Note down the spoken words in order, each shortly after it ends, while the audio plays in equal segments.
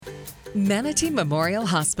Manatee Memorial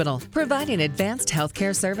Hospital, providing advanced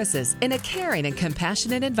healthcare services in a caring and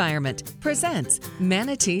compassionate environment, presents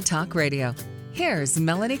Manatee Talk Radio. Here's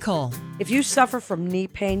Melanie Cole. If you suffer from knee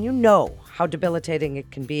pain, you know how debilitating it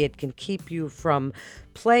can be. It can keep you from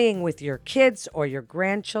playing with your kids or your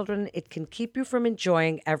grandchildren. It can keep you from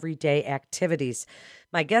enjoying everyday activities.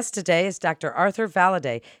 My guest today is Dr. Arthur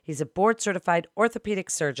Valadie. He's a board-certified orthopedic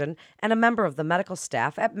surgeon and a member of the medical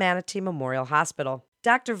staff at Manatee Memorial Hospital.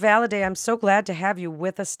 Dr. Valadie, I'm so glad to have you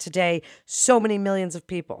with us today. So many millions of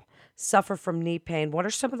people suffer from knee pain. What are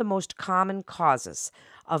some of the most common causes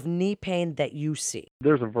of knee pain that you see?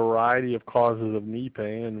 There's a variety of causes of knee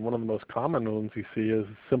pain, and one of the most common ones we see is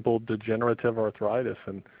simple degenerative arthritis,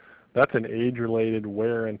 and that's an age-related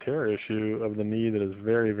wear and tear issue of the knee that is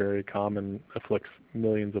very, very common, afflicts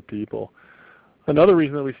millions of people. Another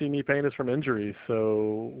reason that we see knee pain is from injuries.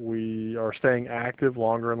 So we are staying active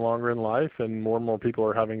longer and longer in life, and more people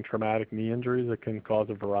are having traumatic knee injuries that can cause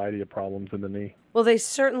a variety of problems in the knee. Well, they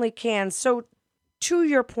certainly can. So to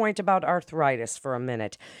your point about arthritis for a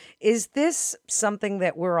minute, is this something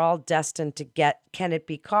that we're all destined to get? Can it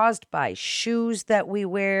be caused by shoes that we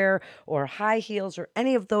wear or high heels or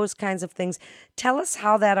any of those kinds of things? Tell us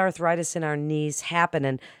how that arthritis in our knees happen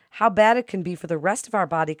and how bad it can be for the rest of our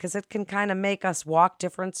body, because it can kind of make us walk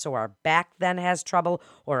different, so our back then has trouble,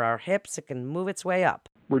 or our hips, it can move its way up.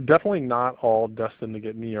 We're definitely not all destined to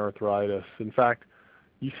get knee arthritis. In fact,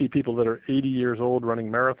 you see people that are 80 years old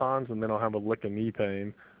running marathons and they don't have a lick of knee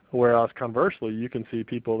pain, whereas conversely, you can see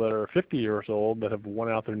people that are 50 years old that have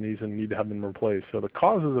worn out their knees and need to have them replaced. So the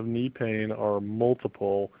causes of knee pain are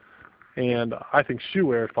multiple, and I think shoe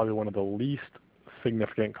wear is probably one of the least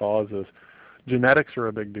significant causes. Genetics are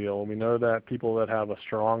a big deal. We know that people that have a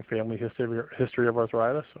strong family history of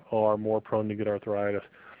arthritis are more prone to get arthritis.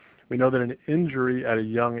 We know that an injury at a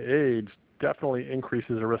young age definitely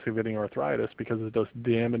increases the risk of getting arthritis because it does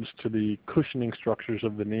damage to the cushioning structures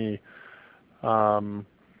of the knee.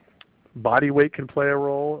 Body weight can play a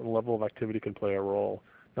role, and level of activity can play a role.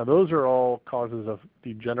 Now, those are all causes of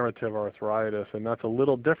degenerative arthritis, and that's a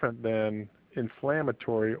little different than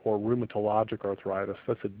inflammatory or rheumatologic arthritis.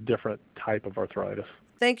 That's a different type of arthritis.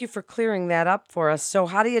 Thank you for clearing that up for us. So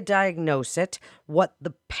how do you diagnose it, what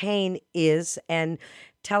the pain is, and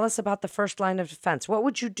tell us about the first line of defense? What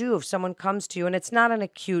would you do if someone comes to you and it's not an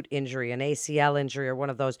acute injury, an ACL injury or one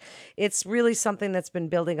of those? It's really something that's been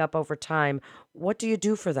building up over time. What do you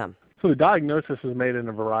do for them? So the diagnosis is made in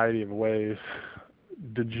a variety of ways.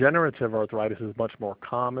 Degenerative arthritis is much more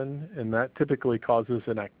common, and that typically causes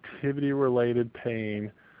an activity-related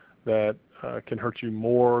pain that can hurt you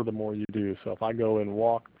more the more you do. So if I go and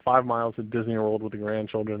walk 5 miles at Disney World with the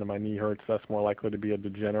grandchildren and my knee hurts, that's more likely to be a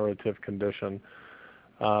degenerative condition.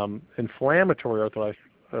 Inflammatory arthritis,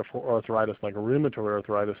 like rheumatoid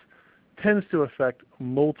arthritis, tends to affect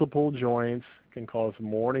multiple joints, can cause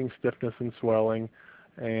morning stiffness and swelling,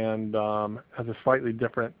 and has a slightly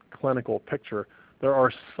different clinical picture. There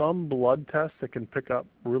are some blood tests that can pick up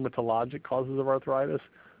rheumatologic causes of arthritis,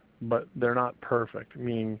 but they're not perfect,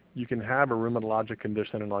 meaning you can have a rheumatologic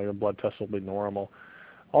condition and all your blood tests will be normal.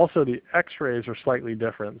 Also, the x-rays are slightly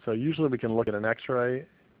different. So usually we can look at an x-ray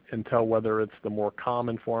and tell whether it's the more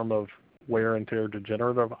common form of wear and tear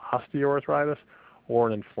degenerative osteoarthritis or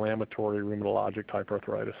an inflammatory rheumatologic type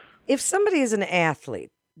arthritis. If somebody is an athlete,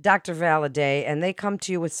 Dr. Valadie, and they come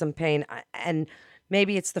to you with some pain, and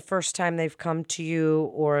maybe it's the first time they've come to you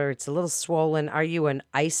or it's a little swollen, are you an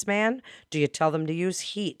ice man? Do you tell them to use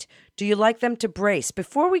heat? Do you like them to brace?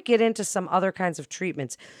 Before we get into some other kinds of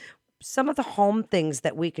treatments, some of the home things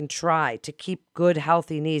that we can try to keep good,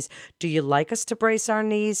 healthy knees. Do you like us to brace our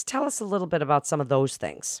knees? Tell us a little bit about some of those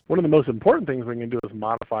things. One of the most important things we can do is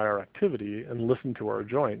modify our activity and listen to our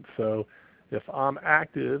joints. So if I'm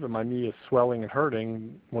active and my knee is swelling and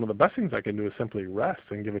hurting, one of the best things I can do is simply rest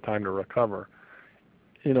and give it time to recover.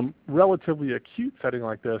 In a relatively acute setting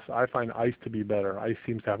like this, I find ice to be better. Ice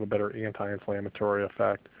seems to have a better anti-inflammatory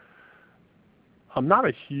effect. I'm not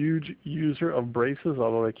a huge user of braces,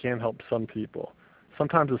 although they can help some people.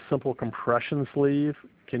 Sometimes a simple compression sleeve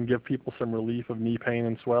can give people some relief of knee pain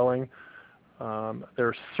and swelling. There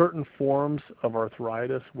are certain forms of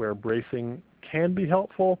arthritis where bracing can be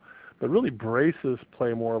helpful, but really braces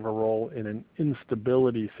play more of a role in an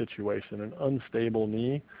instability situation, an unstable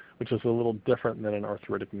knee, which is a little different than an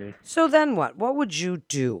arthritic knee. So then what? What would you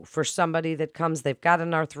do for somebody that comes, they've got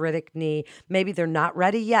an arthritic knee, maybe they're not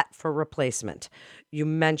ready yet for replacement? You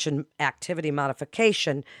mentioned activity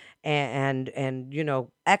modification and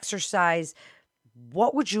exercise.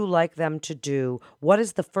 What would you like them to do? What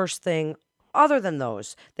is the first thing other than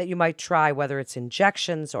those that you might try, whether it's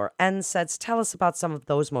injections or NSAIDs? Tell us about some of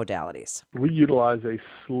those modalities. We utilize a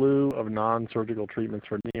slew of non-surgical treatments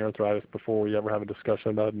for knee arthritis before we ever have a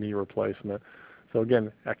discussion about knee replacement. So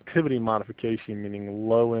again, activity modification, meaning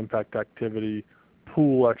low impact activity,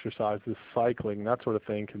 pool exercises, cycling, that sort of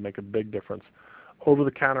thing can make a big difference.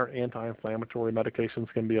 Over-the-counter anti-inflammatory medications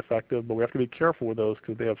can be effective, but we have to be careful with those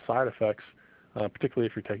because they have side effects, particularly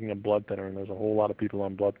if you're taking a blood thinner, and there's a whole lot of people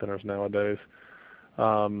on blood thinners nowadays.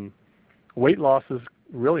 Weight loss is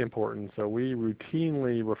really important, so we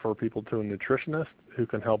routinely refer people to a nutritionist who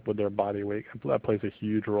can help with their body weight. That plays a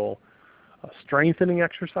huge role. Strengthening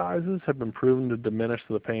exercises have been proven to diminish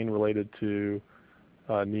the pain related to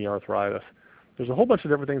knee arthritis. There's a whole bunch of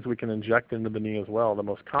different things we can inject into the knee as well. The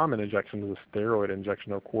most common injection is a steroid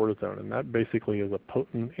injection or cortisone, and that basically is a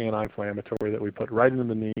potent anti-inflammatory that we put right into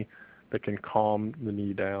the knee that can calm the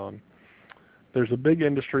knee down. There's a big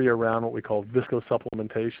industry around what we call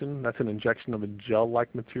viscosupplementation. That's an injection of a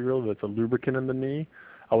gel-like material that's a lubricant in the knee.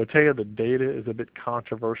 I would tell you the data is a bit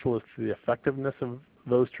controversial as to the effectiveness of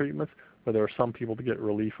those treatments, but there are some people to get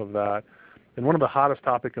relief of that. And one of the hottest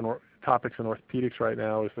topics in orthopedics right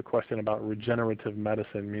now is the question about regenerative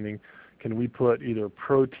medicine, meaning can we put either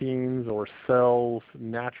proteins or cells,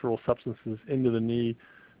 natural substances into the knee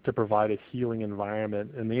to provide a healing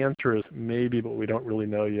environment? And the answer is maybe, but we don't really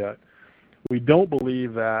know yet. We don't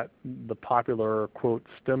believe that the popular, quote,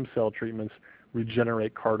 stem cell treatments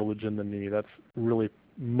regenerate cartilage in the knee. That's really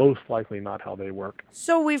most likely not how they work.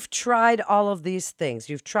 So we've tried all of these things.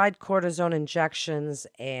 You've tried cortisone injections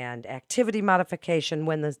and activity modification.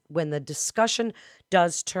 When the discussion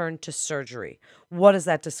does turn to surgery, what does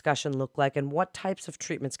that discussion look like, and what types of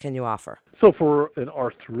treatments can you offer? So for an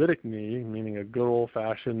arthritic knee, meaning a good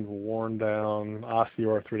old-fashioned, worn-down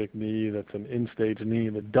osteoarthritic knee that's an end-stage knee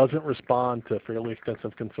that doesn't respond to fairly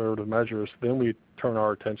extensive conservative measures, then we turn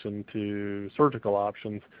our attention to surgical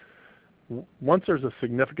options. Once there's a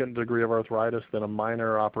significant degree of arthritis, then a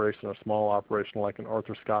minor operation or small operation like an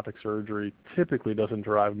arthroscopic surgery typically doesn't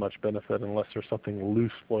derive much benefit unless there's something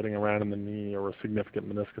loose floating around in the knee or a significant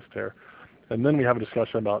meniscus tear. And then we have a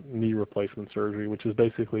discussion about knee replacement surgery, which is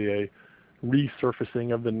basically a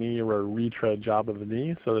resurfacing of the knee or a retread job of the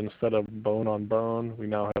knee. So instead of bone on bone, we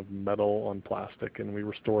now have metal on plastic, and we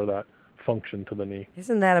restore that function to the knee.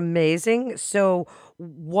 Isn't that amazing? So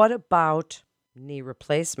what about knee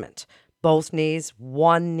replacement? Both knees,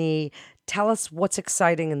 one knee. Tell us what's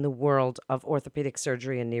exciting in the world of orthopedic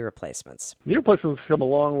surgery and knee replacements. Knee replacements come a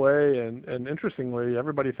long way, and interestingly,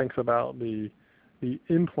 everybody thinks about the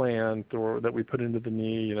implant or that we put into the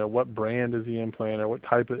knee. You know, what brand is the implant or what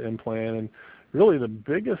type of implant? And really, the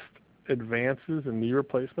biggest advances in knee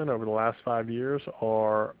replacement over the last 5 years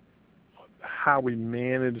are how we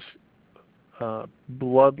manage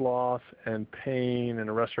blood loss and pain and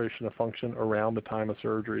a restoration of function around the time of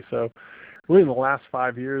surgery. So really in the last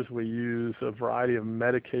 5 years, we use a variety of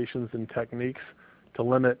medications and techniques to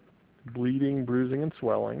limit bleeding, bruising, and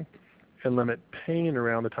swelling, and limit pain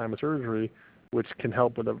around the time of surgery, which can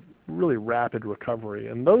help with a really rapid recovery.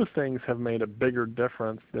 And those things have made a bigger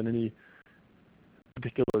difference than any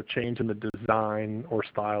particular change in the design or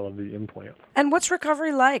style of the implant. And what's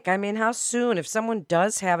recovery like? I mean, how soon, if someone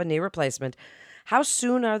does have a knee replacement, how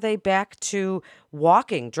soon are they back to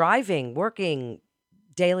walking, driving, working,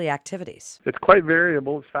 daily activities? It's quite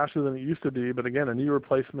variable. It's faster than it used to be. But again, a knee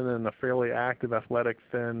replacement in a fairly active, athletic,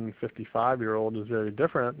 thin 55-year-old is very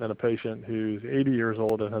different than a patient who's 80 years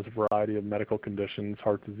old and has a variety of medical conditions,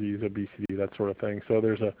 heart disease, obesity, that sort of thing. So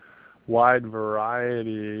there's a wide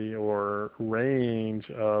variety or range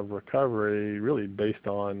of recovery really based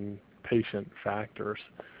on patient factors.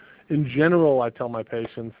 In general, I tell my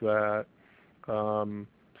patients that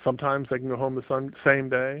sometimes they can go home the same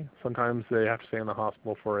day. Sometimes they have to stay in the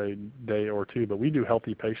hospital for a day or two. But we do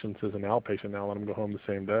healthy patients as an outpatient now, let them go home the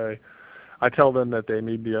same day. I tell them that they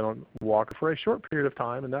may be on a walker for a short period of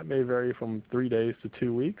time, and that may vary from 3 days to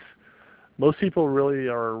 2 weeks. Most people really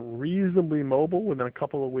are reasonably mobile within a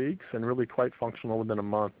couple of weeks and really quite functional within a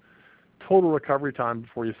month. Total recovery time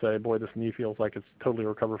before you say, boy, this knee feels like it's totally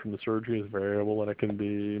recovered from the surgery is variable, and it can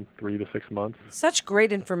be 3 to 6 months. Such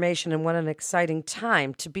great information, and what an exciting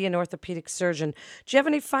time to be an orthopedic surgeon. Do you have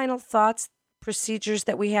any final thoughts, procedures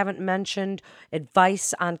that we haven't mentioned,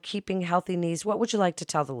 advice on keeping healthy knees? What would you like to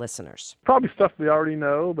tell the listeners? Probably stuff they already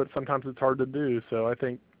know, but sometimes it's hard to do. So I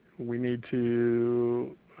think we need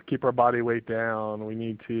to keep our body weight down. We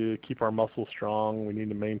need to keep our muscles strong. We need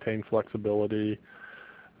to maintain flexibility.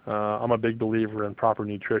 I'm a big believer in proper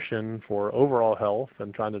nutrition for overall health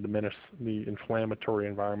and trying to diminish the inflammatory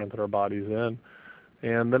environment that our body's in.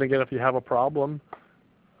 And then again, if you have a problem,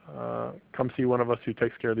 come see one of us who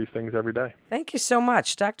takes care of these things every day. Thank you so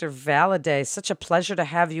much, Dr. Valladay. Such a pleasure to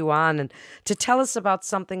have you on and to tell us about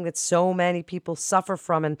something that so many people suffer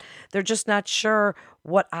from, and they're just not sure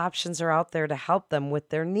what options are out there to help them with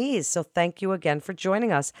their knees. So thank you again for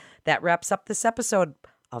joining us. That wraps up this episode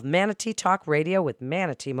of Manatee Talk Radio with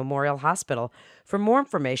Manatee Memorial Hospital. For more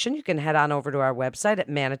information, you can head on over to our website at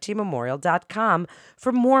manateememorial.com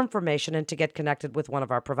for more information and to get connected with one of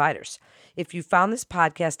our providers. If you found this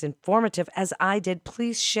podcast informative, as I did,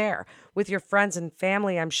 please share with your friends and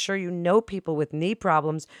family. I'm sure you know people with knee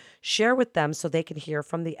problems. Share with them so they can hear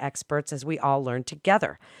from the experts as we all learn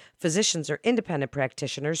together. Physicians are independent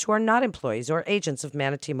practitioners who are not employees or agents of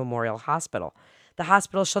Manatee Memorial Hospital. The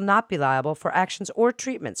hospital shall not be liable for actions or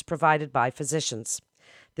treatments provided by physicians.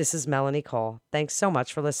 This is Melanie Cole. Thanks so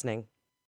much for listening.